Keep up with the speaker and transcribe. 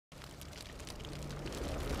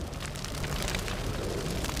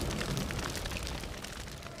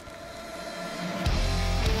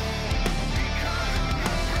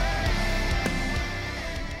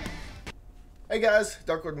guys,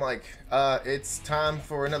 Darklordmyke. It's time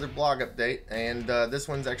for another blog update, and this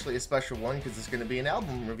one's actually a special one because it's going to be an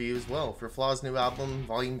album review as well for Flaw's new album,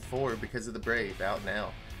 Volume 4, Because of the Brave, out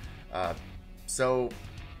now. So,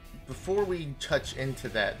 before we touch into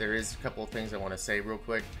that, there is a couple of things I want to say real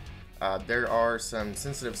quick. There are some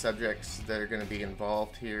sensitive subjects that are going to be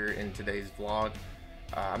involved here in today's vlog.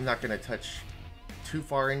 I'm not going to touch too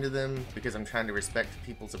far into them because I'm trying to respect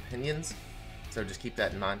people's opinions, so just keep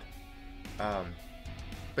that in mind.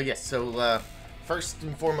 But yes, so first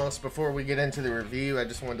and foremost, before we get into the review, I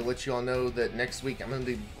just wanted to let you all know that next week I'm going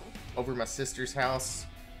to be over my sister's house,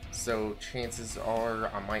 so chances are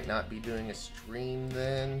I might not be doing a stream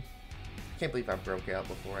then. I can't believe I broke out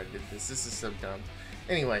before I did this. This is so dumb.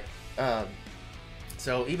 Anyway,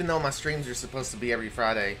 so even though my streams are supposed to be every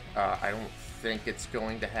Friday, I don't think it's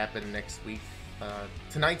going to happen next week.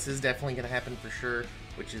 Tonight's is definitely going to happen for sure,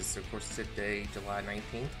 which is of course today, July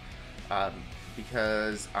 19th.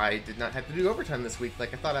 Because I did not have to do overtime this week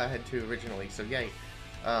like I thought I had to originally, so yay.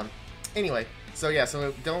 Anyway, so yeah,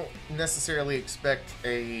 so don't necessarily expect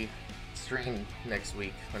a stream next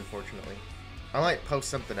week, unfortunately. I might post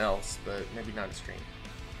something else, but maybe not a stream.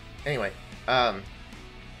 Anyway, yeah,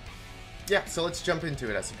 so let's jump into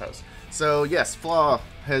it, I suppose. So yes, Flaw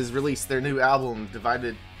has released their new album,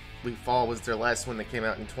 Divided We Fall was their last one that came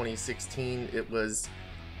out in 2016. It was,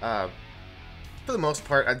 for the most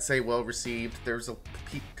part, I'd say well received. There's a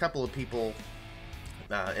couple of people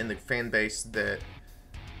in the fan base that,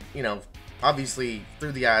 you know, obviously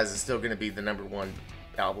Through the Eyes is still going to be the #1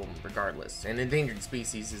 album regardless. And Endangered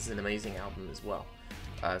Species is an amazing album as well.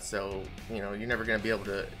 So, you know, you're never going to be able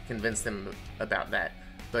to convince them about that.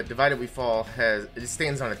 But Divided We Fall it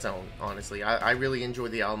stands on its own, honestly. I really enjoy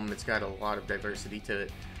the album. It's got a lot of diversity to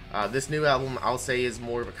it. This new album, I'll say, is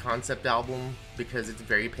more of a concept album because it's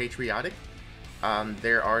very patriotic.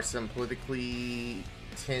 There are some politically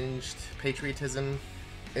tinged patriotism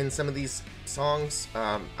in some of these songs.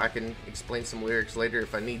 I can explain some lyrics later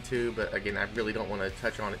if I need to, but again, I really don't want to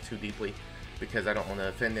touch on it too deeply because I don't want to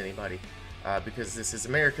offend anybody. Because this is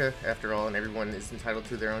America, after all, and everyone is entitled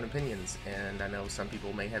to their own opinions. And I know some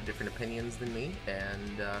people may have different opinions than me,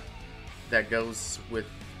 and that goes with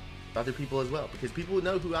other people as well. Because people who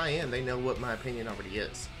know who I am, they know what my opinion already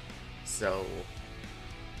is. So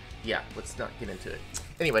yeah, let's not get into it.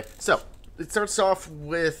 Anyway, so it starts off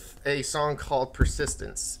with a song called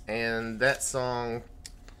Persistence, and that song,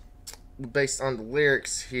 based on the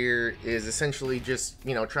lyrics here, is essentially just,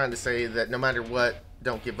 you know, trying to say that no matter what,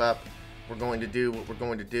 don't give up. We're going to do what we're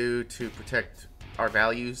going to do to protect our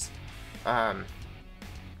values.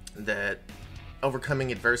 That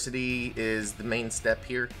overcoming adversity is the main step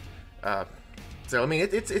here. So I mean,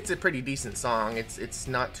 it's a pretty decent song. It's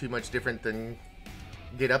not too much different than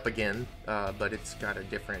Get Up Again, but it's got a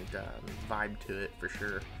different vibe to it for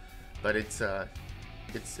sure. But it's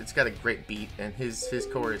got a great beat, and his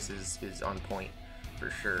chorus is on point for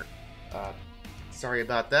sure. Sorry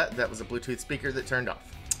about that. That was a Bluetooth speaker that turned off.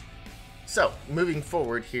 So moving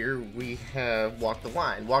forward here, we have Walk the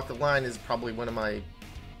Line. Walk the Line is probably one of my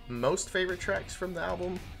most favorite tracks from the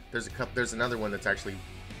album. There's another one that's actually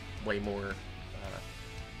way more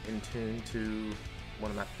in tune to one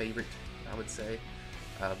of my favorite, I would say.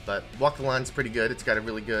 But Walk the Line's pretty good. It's got a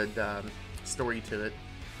really good story to it.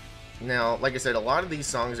 Now, like I said, a lot of these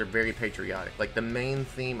songs are very patriotic. Like, the main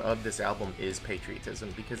theme of this album is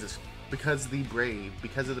patriotism, because of the Brave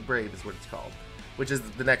is what it's called, which is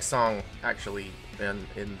the next song actually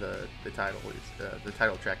in the title. The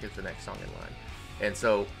title track is the next song in line, and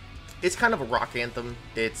so it's kind of a rock anthem.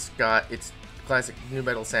 It's got its classic nu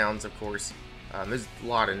metal sounds, of course. There's a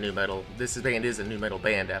lot of nu metal. This band is a nu metal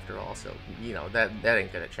band after all, so you know that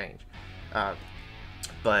ain't gonna change.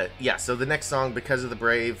 But yeah, so the next song, Because of the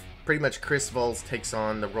Brave, pretty much Chris Volz takes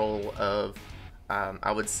on the role of,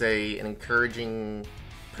 I would say, an encouraging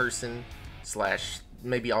person slash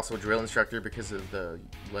maybe also a drill instructor because of the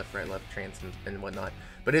left, right, left trance and whatnot.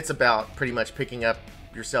 But it's about pretty much picking up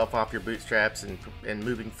yourself off your bootstraps and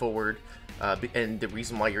moving forward. And the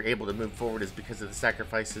reason why you're able to move forward is because of the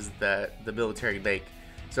sacrifices that the military make.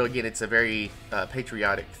 So again, it's a very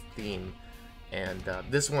patriotic theme. And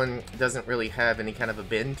this one doesn't really have any kind of a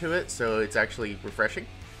bend to it, so it's actually refreshing.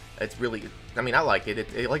 It's really, I mean, I like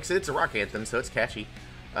it. Like I said, it's a rock anthem, so it's catchy.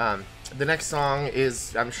 The next song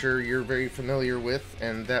is, I'm sure you're very familiar with,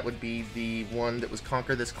 and that would be the one that was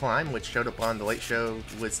Conquer This Climb, which showed up on The Late Show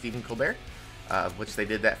with Stephen Colbert, which they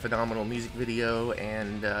did that phenomenal music video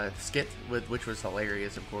and skit, which was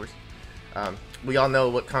hilarious, of course. We all know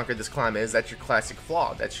what Conquer This Climb is. That's your classic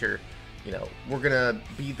Flaw. That's your, you know, we're gonna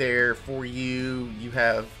be there for you. You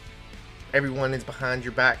have everyone is behind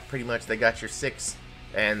your back pretty much. They got your six,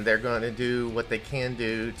 and they're going to do what they can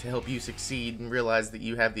do to help you succeed and realize that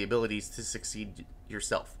you have the abilities to succeed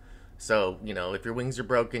yourself. So, you know, if your wings are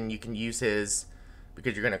broken, you can use his,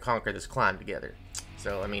 because you're going to conquer this climb together.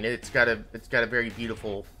 So, I mean, it's got a very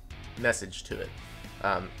beautiful message to it.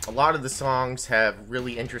 A lot of the songs have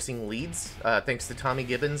really interesting leads, thanks to Tommy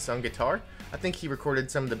Gibbons on guitar. I think he recorded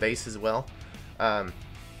some of the bass as well.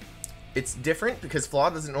 It's different because Flaw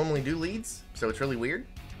doesn't normally do leads, so it's really weird.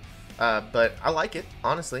 But I like it,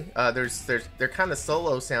 honestly. They're kind of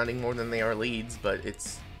solo sounding more than they are leads, but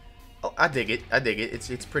I dig it. I dig it.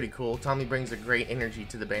 It's pretty cool. Tommy brings a great energy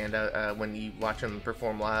to the band when you watch him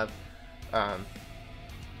perform live. And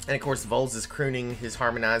of course, Volz is crooning, his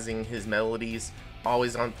harmonizing, his melodies,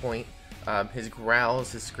 always on point. His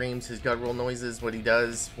growls, his screams, his guttural noises, what he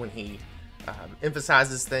does when he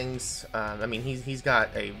emphasizes things. I mean, he's got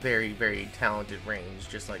a very, very talented range,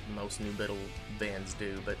 just like most new metal bands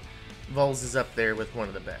do. But Volz is up there with one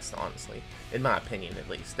of the best, honestly, in my opinion, at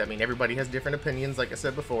least. I mean, everybody has different opinions, like I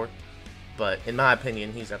said before, but in my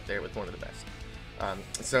opinion, he's up there with one of the best.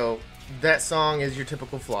 So that song is your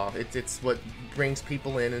typical Flaw. It's what brings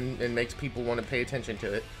people in and makes people want to pay attention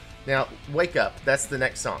to it. Now, Wake Up, that's the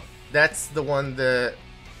next song. That's the one that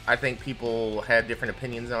I think people have different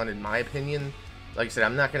opinions on, in my opinion. Like I said,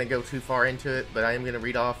 I'm not going to go too far into it, but I am going to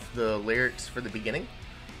read off the lyrics for the beginning.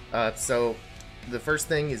 So the first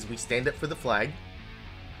thing is, we stand up for the flag,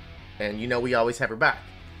 and you know we always have her back.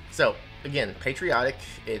 So, again, patriotic,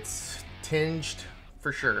 it's tinged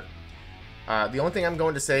for sure. The only thing I'm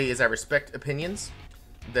going to say is I respect opinions,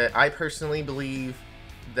 that I personally believe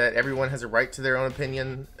that everyone has a right to their own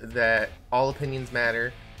opinion, that all opinions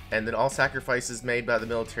matter, and that all sacrifices made by the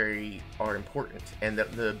military are important, and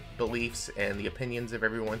that the beliefs and the opinions of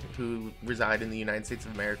everyone who reside in the United States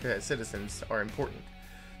of America as citizens are important.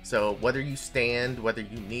 So whether you stand, whether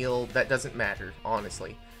you kneel, that doesn't matter,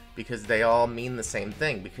 honestly, because they all mean the same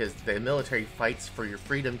thing, because the military fights for your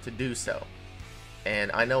freedom to do so.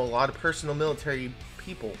 And I know a lot of personal military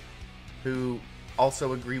people who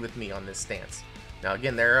also agree with me on this stance. Now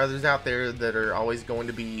again, there are others out there that are always going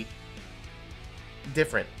to be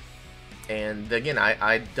different. And again,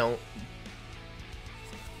 I don't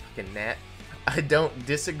fucking Nat. I don't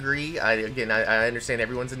disagree. I understand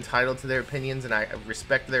everyone's entitled to their opinions, and I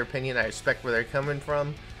respect their opinion. I respect where they're coming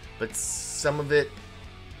from, but some of it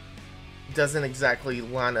doesn't exactly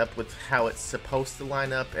line up with how it's supposed to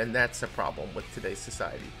line up, and that's a problem with today's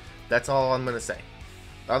society. That's all I'm gonna say.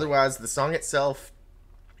 Otherwise, the song itself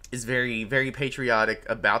is very, very patriotic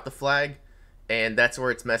about the flag, and that's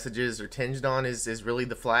where its messages are tinged on, is really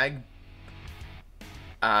the flag.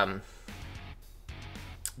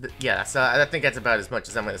 Yeah, so I think that's about as much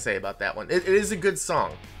as I'm going to say about that one. It is a good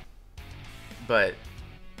song, but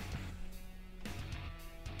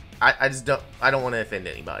I don't want to offend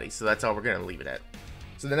anybody, so that's all we're going to leave it at.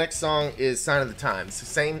 So the next song is Sign of the Times.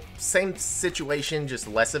 Same situation, just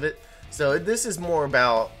less of it. So this is more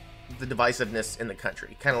about the divisiveness in the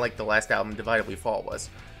country, kind of like the last album, Divided We Fall, was.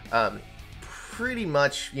 Pretty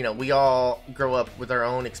much, you know, we all grow up with our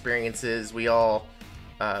own experiences. We all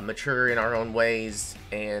mature in our own ways,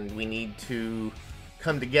 and we need to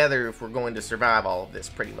come together if we're going to survive all of this,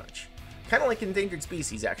 pretty much. Kind of like Endangered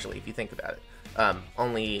Species, actually, if you think about it.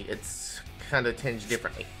 Only it's kind of tinged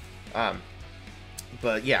differently.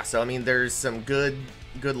 But yeah, so I mean, there's some good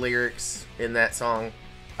lyrics in that song.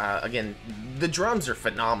 Again, the drums are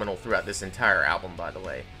phenomenal throughout this entire album, by the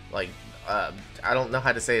way. Like, I don't know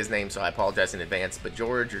how to say his name, so I apologize in advance, but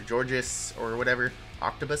George, or Georges, or whatever,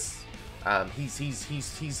 Octobus,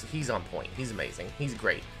 he's on point. He's amazing. He's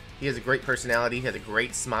great. He has a great personality. He has a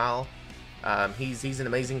great smile. He's an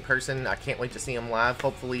amazing person. I can't wait to see him live.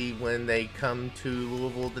 Hopefully when they come to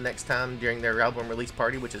Louisville the next time during their album release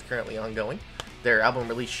party, which is currently ongoing. Their album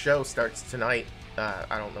release show starts tonight. I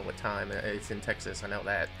don't know what time. It's in Texas, I know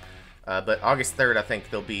that. But August 3rd, I think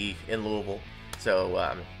they'll be in Louisville.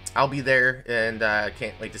 So I'll be there, and I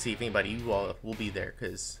can't wait to see if anybody you all will be there,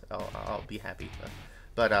 because I'll be happy.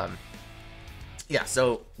 But yeah,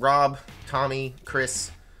 so Rob, Tommy,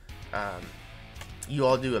 Chris, you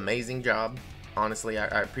all do an amazing job. Honestly,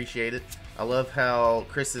 I appreciate it. I love how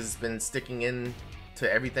Chris has been sticking in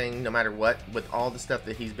to everything, no matter what, with all the stuff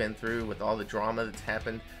that he's been through, with all the drama that's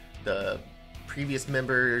happened, the previous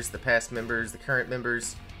members, the past members, the current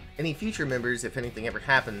members, any future members, if anything ever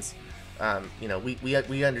happens. You know,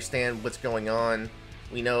 we understand what's going on.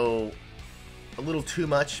 We know a little too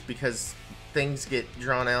much because things get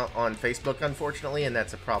drawn out on Facebook, unfortunately, and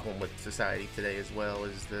that's a problem with society today as well,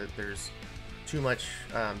 is that there's too much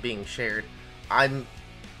being shared. I'm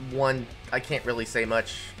one, I can't really say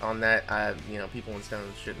much on that. You know, people in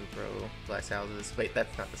stones shouldn't throw glass houses. Wait,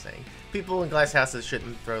 that's not the saying. People in glass houses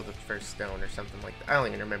shouldn't throw the first stone or something like that. I don't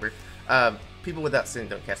even remember. People without sin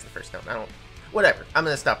don't cast the first stone. I don't... Whatever. I'm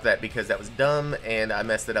going to stop that because that was dumb and I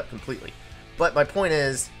messed it up completely. But my point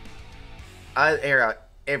is, I air out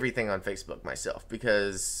everything on Facebook myself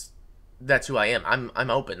because that's who I am. I'm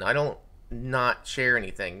open. I don't not share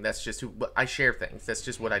anything. That's just who... I share things. That's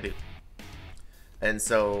just what I do. And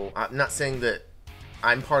so, I'm not saying that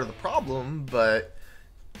I'm part of the problem, but,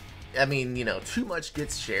 I mean, you know, too much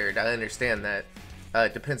gets shared. I understand that.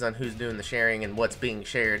 It depends on who's doing the sharing and what's being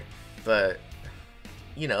shared, but,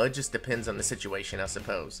 you know, it just depends on the situation, I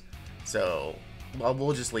suppose. So, well,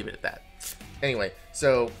 we'll just leave it at that. Anyway,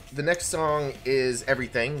 so, the next song is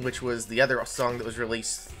Everything, which was the other song that was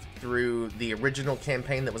released through the original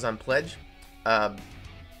campaign that was on Pledge.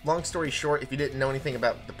 Long story short, if you didn't know anything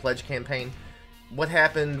about the Pledge campaign, what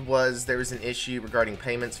happened was there was an issue regarding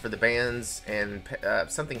payments for the bands, and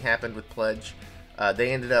something happened with Pledge.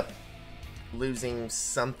 They ended up losing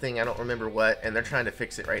something, I don't remember what, and they're trying to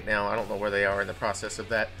fix it right now. I don't know where they are in the process of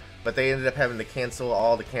that, but they ended up having to cancel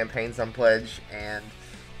all the campaigns on Pledge, and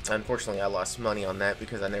unfortunately I lost money on that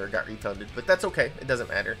because I never got refunded, but that's okay, it doesn't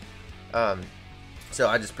matter. So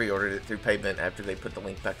I just pre-ordered it through Pavement after they put the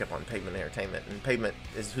link back up on Pavement Entertainment, and Pavement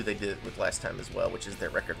is who they did it with last time as well, which is their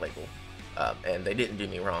record label. And they didn't do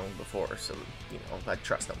me wrong before, so, you know, I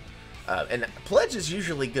trust them. And Pledge is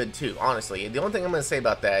usually good, too, honestly. The only thing I'm going to say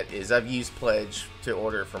about that is I've used Pledge to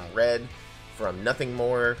order from Red, from Nothing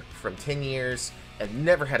More, from 10 Years, and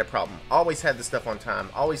never had a problem. Always had the stuff on time.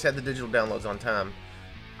 Always had the digital downloads on time.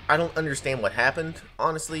 I don't understand what happened,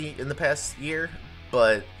 honestly, in the past year,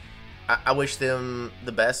 but I wish them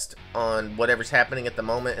the best on whatever's happening at the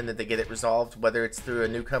moment and that they get it resolved, whether it's through a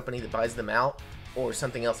new company that buys them out or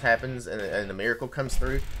something else happens and a miracle comes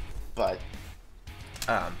through. But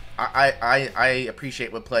I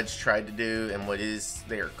appreciate what Pledge tried to do and what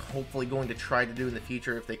they're hopefully going to try to do in the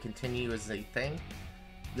future if they continue as a thing.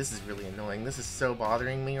 This is really annoying. This is so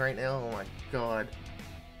bothering me right now. Oh my god.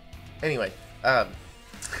 Anyway, I'm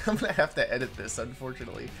gonna have to edit this,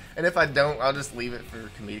 unfortunately. And if I don't, I'll just leave it for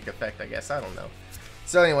comedic effect, I guess. I don't know.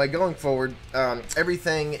 So anyway, going forward,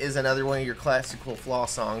 Everything is another one of your classical Flaw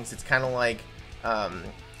songs. It's kind of like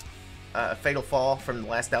Fatal Fall from the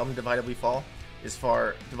last album, Divided We Fall. It's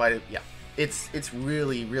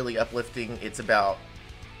really, really uplifting. It's about,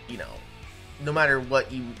 you know, no matter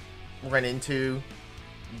what you run into,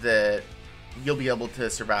 that you'll be able to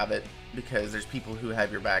survive it because there's people who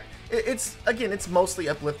have your back. It's mostly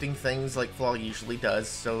uplifting things like Flaw usually does,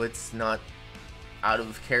 so it's not out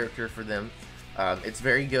of character for them. It's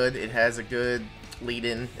very good. It has a good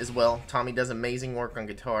lead-in as well. Tommy does amazing work on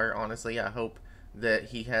guitar, honestly. I hope that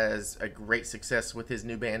he has a great success with his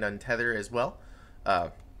new band Untether as well.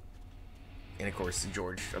 And of course,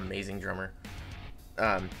 George, amazing drummer.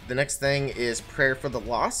 The next thing is Prayer for the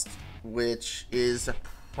Lost, which is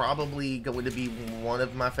probably going to be one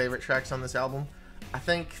of my favorite tracks on this album. I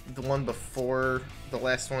think the one before the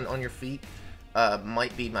last one, On Your Feet,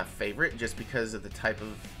 might be my favorite just because of the type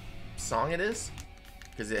of song it is,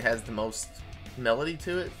 because it has the most melody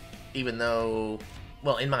to it, even though,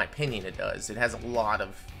 well, in my opinion it does. It has a lot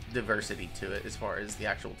of diversity to it as far as the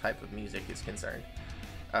actual type of music is concerned.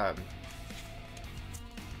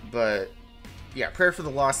 But yeah, Prayer for the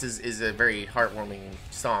Lost is a very heartwarming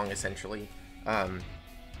song, essentially. You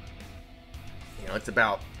know, it's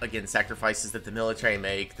about, again, sacrifices that the military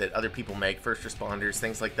make, that other people make, first responders,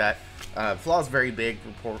 things like that. Flaw's very big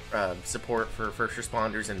support for first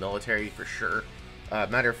responders and military, for sure.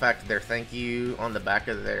 Matter of fact, their thank you on the back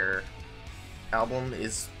of their album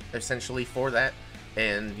is essentially for that,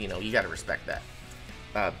 and, you know, you gotta respect that.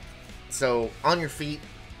 So, On Your Feet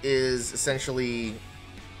is essentially,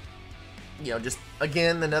 you know, just,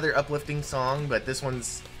 again, another uplifting song, but this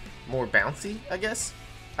one's more bouncy, I guess.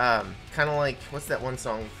 Kind of like, what's that one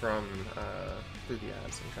song from Through the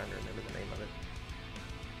Eyes? I'm trying to remember the name of it.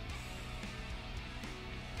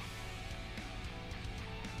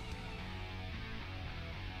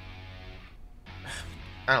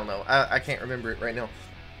 I don't know. I can't remember it right now.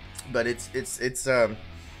 But it's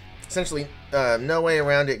essentially no way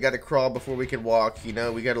around it. Got to crawl before we can walk. You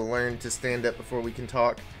know, we got to learn to stand up before we can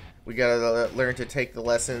talk. We got to learn to take the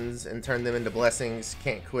lessons and turn them into blessings.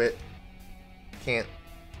 Can't quit. Can't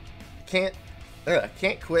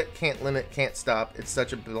quit, can't limit, can't stop. It's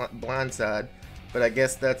such a blind side, but I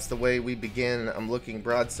guess that's the way we begin. I'm looking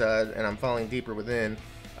broadside and I'm falling deeper within.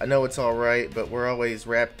 I know it's alright, but we're always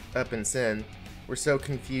wrapped up in sin. We're so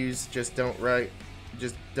confused, just don't. What?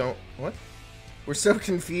 We're so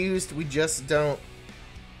confused, we just don't.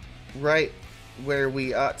 right where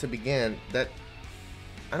we ought to begin. That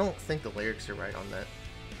I don't think the lyrics are right on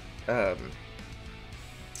that.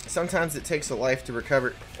 Sometimes it takes a life to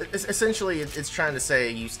recover. Essentially, it's trying to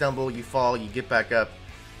say you stumble, you fall, you get back up.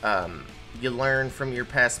 You learn from your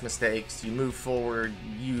past mistakes, you move forward,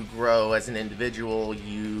 you grow as an individual,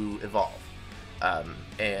 you evolve.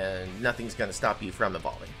 And nothing's going to stop you from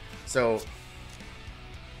evolving. So,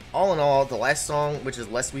 all in all, the last song, which is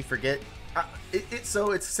Lest We Forget, it's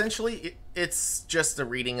essentially, it's just a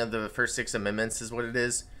reading of the first 6 amendments is what it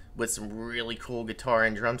is, with some really cool guitar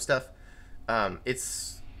and drum stuff.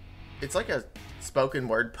 It's like a spoken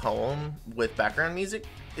word poem with background music,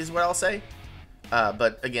 is what I'll say.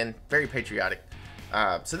 But again, very patriotic.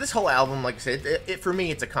 So this whole album, like I said, for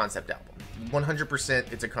me, it's a concept album.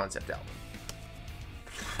 100% it's a concept album.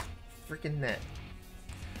 Freaking net.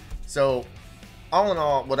 So, all in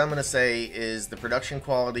all, what I'm going to say is the production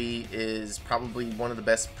quality is probably one of the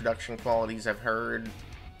best production qualities I've heard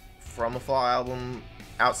from a Flaw album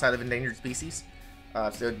outside of Endangered Species.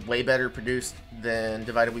 So way better produced than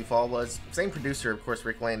Divided We Fall was. Same producer, of course,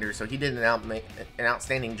 Rick Lander, so he did an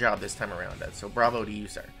outstanding job this time around. So bravo to you,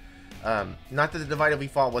 sir. Not that the Divided We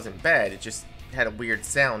Fall wasn't bad, it just had a weird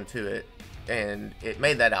sound to it, and it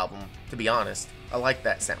made that album, to be honest. I like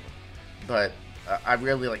that sound. But I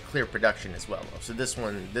really like clear production as well, though. So this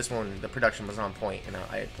one, the production was on point, and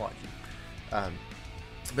I applaud you.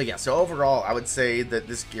 But yeah, so overall, I would say that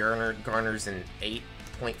this garners an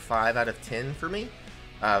 8.5 out of 10 for me.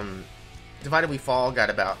 Divided We Fall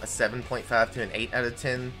got about a 7.5 to an 8 out of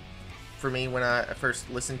 10 for me when I first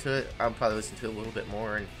listened to it. I'll probably listen to it a little bit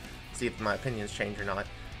more and see if my opinions change or not.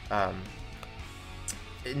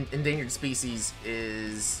 Endangered Species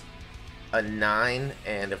is a 9,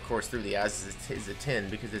 and of course Through the Eyes is a 10,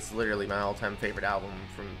 because it's literally my all-time favorite album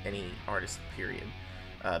from any artist, period.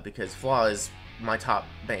 Because Flaw is my top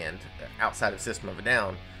band outside of System of a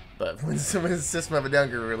Down, but when System of a Down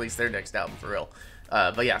gonna release their next album, for real.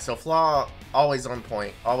 But yeah, so Flaw, always on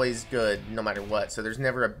point, always good, no matter what. So there's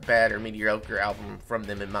never a bad or mediocre album from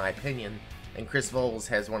them, in my opinion. And Chris Volz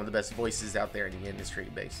has one of the best voices out there in the industry,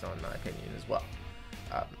 based on my opinion as well.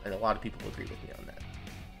 And a lot of people agree with me on that.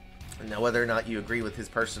 Now, whether or not you agree with his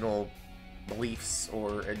personal beliefs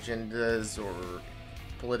or agendas or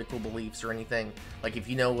political beliefs or anything, like if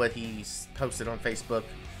you know what he's posted on Facebook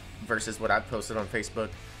versus what I've posted on Facebook,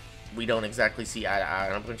 we don't exactly see eye to eye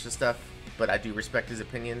on a bunch of stuff, but I do respect his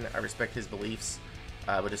opinion. I respect his beliefs.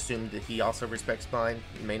 I would assume that he also respects mine.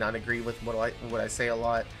 He may not agree with what I say a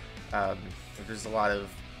lot. There's a lot of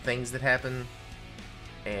things that happen,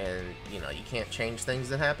 and you know, you can't change things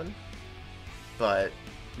that happen, but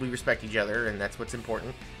we respect each other, and that's what's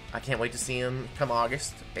important. I can't wait to see him come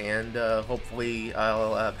August, and hopefully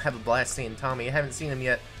I'll have a blast seeing Tommy. I haven't seen him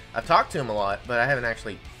yet. I've talked to him a lot, but I haven't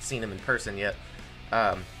actually seen him in person yet.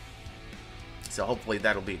 So hopefully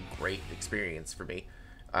that'll be a great experience for me.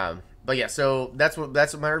 But yeah, so that's what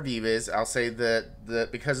my review is. I'll say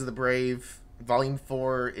that Because of the Brave Volume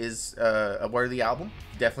 4 is a worthy album.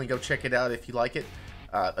 Definitely go check it out if you like it.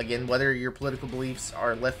 Again, whether your political beliefs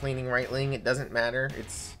are left-leaning, right-leaning, it doesn't matter.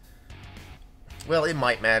 Well, it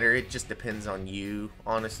might matter. It just depends on you,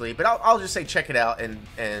 honestly. But I'll just say check it out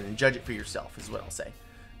and judge it for yourself, is what I'll say.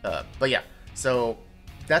 But yeah, so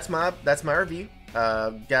that's my review.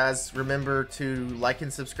 Guys, remember to like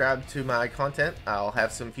and subscribe to my content. I'll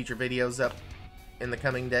have some future videos up in the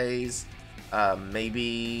coming days.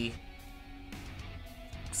 Maybe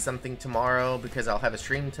something tomorrow, because I'll have a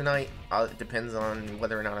stream tonight. It depends on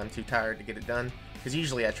whether or not I'm too tired to get it done, because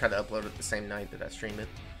usually I try to upload it the same night that I stream it.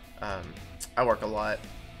 I work a lot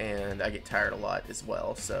and I get tired a lot as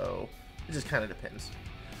well, so it just kind of depends.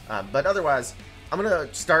 But otherwise, I'm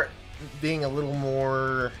gonna start being a little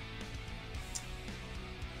more,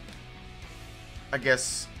 I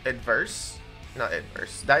guess, diverse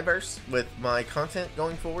with my content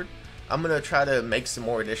going forward. I'm gonna try to make some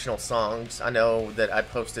more additional songs. I know that I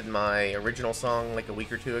posted my original song like a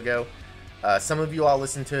week or two ago. Some of you all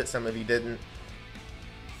listened to it, some of you didn't.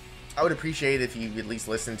 I would appreciate if you at least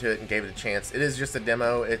listened to it and gave it a chance. It is just a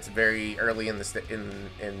demo. It's very early in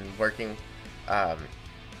in working. I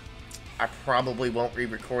probably won't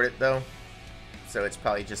re-record it though, so it's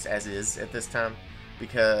probably just as is at this time,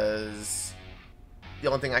 because the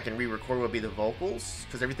only thing I can re-record would be the vocals,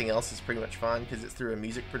 because everything else is pretty much fine, because it's through a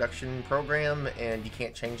music production program, and you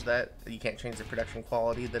can't change that. You can't change the production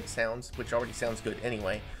quality that it sounds, which already sounds good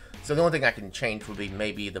anyway. So the only thing I can change would be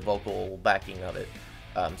maybe the vocal backing of it.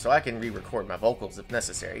 So I can re-record my vocals if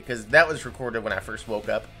necessary, because that was recorded when I first woke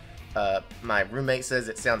up. My roommate says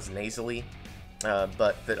it sounds nasally,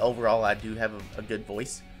 but that overall I do have a good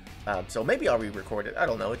voice. So maybe I'll re-record it. I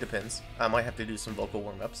don't know. It depends. I might have to do some vocal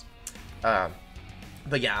warm-ups.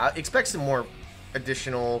 But yeah, expect some more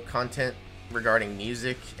additional content regarding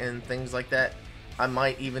music and things like that. I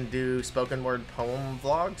might even do spoken word poem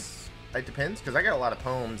vlogs. It depends, because I got a lot of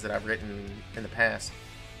poems that I've written in the past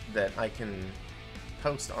that I can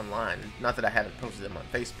post online. Not that I haven't posted them on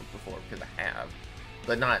Facebook before, because I have,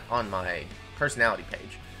 but not on my personality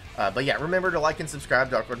page. But yeah, remember to like and subscribe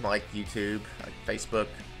to Darklordmyke, YouTube, Facebook,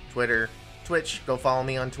 Twitter, Twitch. Go follow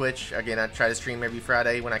me on Twitch. Again, I try to stream every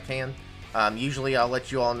Friday when I can. Usually I'll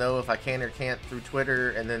let you all know if I can or can't through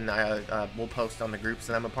Twitter, and then I will post on the groups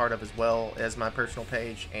that I'm a part of, as well as my personal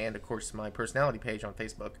page, and of course my personality page on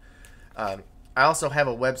Facebook. I also have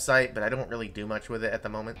a website, but I don't really do much with it at the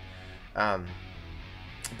moment. Yeah,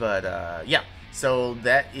 so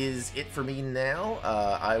that is it for me now.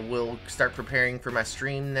 I will start preparing for my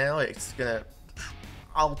stream now.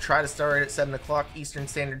 I'll try to start at 7 o'clock Eastern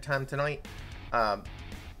Standard Time tonight.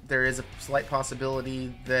 There is a slight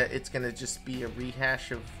possibility that it's going to just be a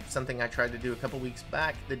rehash of something I tried to do a couple weeks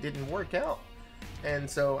back that didn't work out. And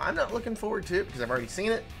so I'm not looking forward to it because I've already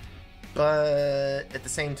seen it. But at the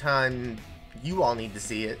same time, you all need to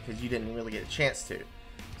see it because you didn't really get a chance to.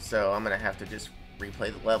 So I'm going to have to just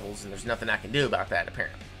replay the levels, and there's nothing I can do about that,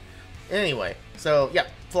 apparently. Anyway, so yeah,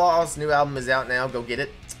 Flaw's new album is out now. Go get it.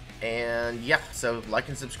 And yeah, so like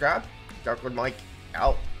and subscribe. Darklordmyke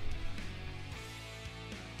out.